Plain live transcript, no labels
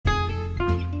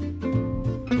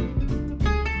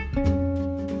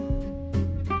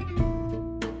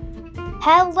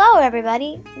Hello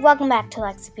everybody, welcome back to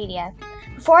Lexipedia.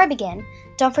 Before I begin,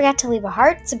 don't forget to leave a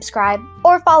heart, subscribe,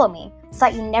 or follow me so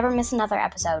that you never miss another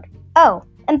episode. Oh,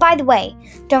 and by the way,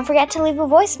 don't forget to leave a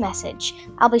voice message.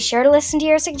 I'll be sure to listen to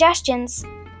your suggestions.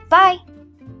 Bye!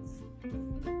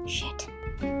 Shit.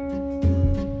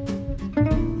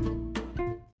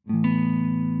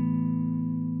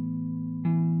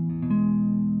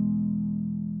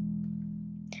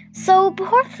 So,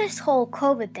 before this whole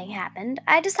COVID thing happened,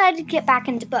 I decided to get back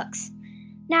into books.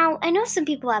 Now, I know some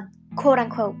people have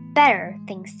quote-unquote better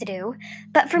things to do,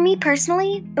 but for me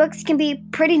personally, books can be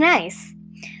pretty nice.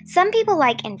 Some people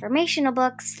like informational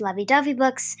books, lovey-dovey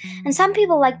books, and some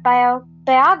people like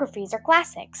biographies or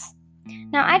classics.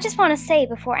 Now, I just want to say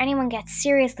before anyone gets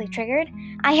seriously triggered,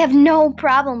 I have no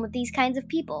problem with these kinds of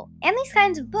people and these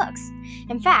kinds of books.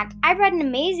 In fact, I read an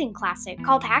amazing classic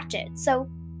called Hatchet, so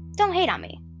don't hate on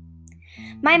me.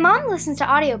 My mom listens to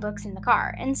audiobooks in the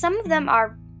car, and some of them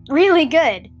are really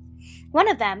good. One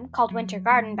of them, called Winter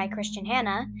Garden by Christian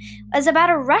Hanna, is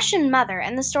about a Russian mother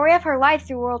and the story of her life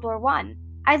through World War I.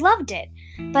 I loved it,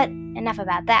 but enough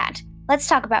about that. Let's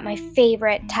talk about my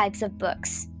favorite types of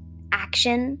books.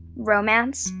 Action,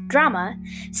 romance, drama,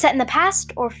 set in the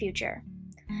past or future.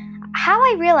 How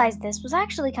I realized this was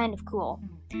actually kind of cool.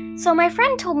 So my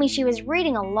friend told me she was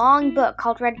reading a long book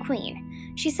called Red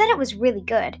Queen. She said it was really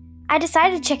good. I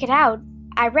decided to check it out.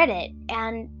 I read it,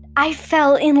 and I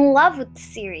fell in love with the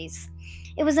series.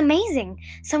 It was amazing.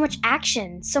 So much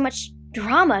action, so much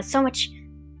drama, so much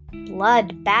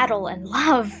blood, battle, and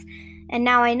love. And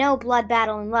now I know blood,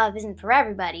 battle, and love isn't for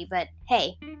everybody, but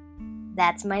hey,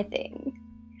 that's my thing.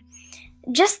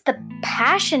 Just the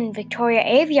passion Victoria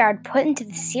Aveyard put into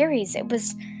the series, it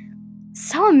was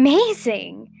so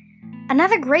amazing.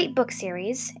 Another great book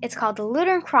series, it's called The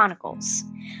Lunar Chronicles.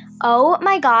 Oh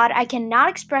my god, I cannot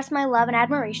express my love and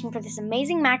admiration for this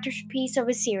amazing masterpiece of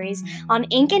a series on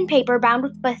ink and paper bound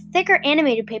with a thicker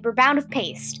animated paper bound with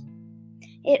paste.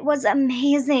 It was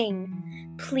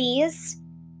amazing. Please,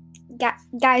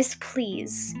 guys,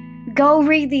 please, go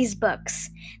read these books.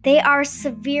 They are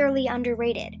severely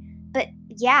underrated. But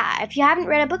yeah, if you haven't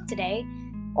read a book today,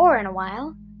 or in a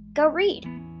while, go read.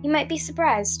 You might be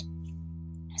surprised.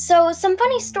 So, some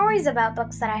funny stories about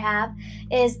books that I have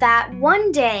is that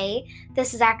one day,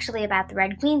 this is actually about the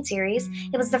Red Queen series,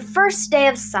 it was the first day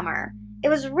of summer. It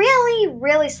was really,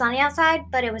 really sunny outside,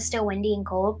 but it was still windy and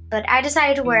cold. But I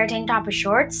decided to wear a tank top with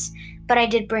shorts, but I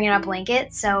did bring in a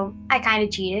blanket, so I kind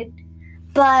of cheated.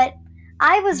 But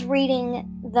I was reading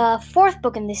the fourth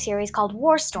book in this series called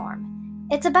War Storm.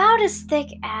 It's about as thick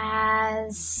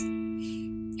as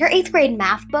your 8th grade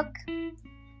math book,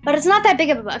 but it's not that big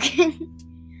of a book.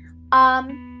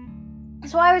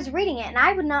 So I was reading it, and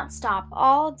I would not stop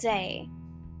all day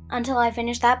until I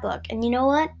finished that book. And you know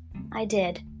what? I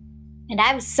did. And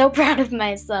I was so proud of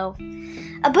myself.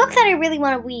 A book that I really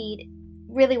want to read,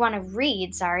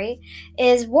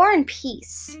 is War and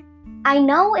Peace. I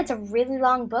know it's a really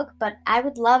long book, but I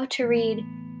would love to read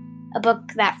a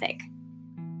book that thick.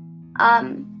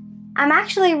 I'm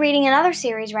actually reading another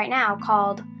series right now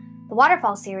called the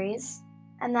Waterfall series.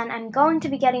 And then I'm going to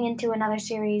be getting into another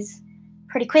series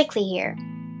pretty quickly here.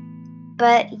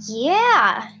 But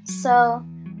yeah, so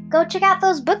go check out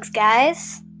those books,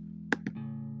 guys.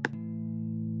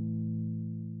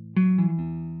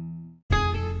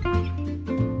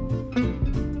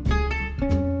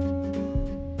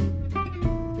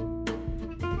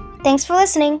 Thanks for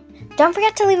listening. Don't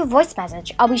forget to leave a voice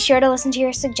message. I'll be sure to listen to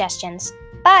your suggestions.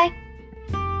 Bye!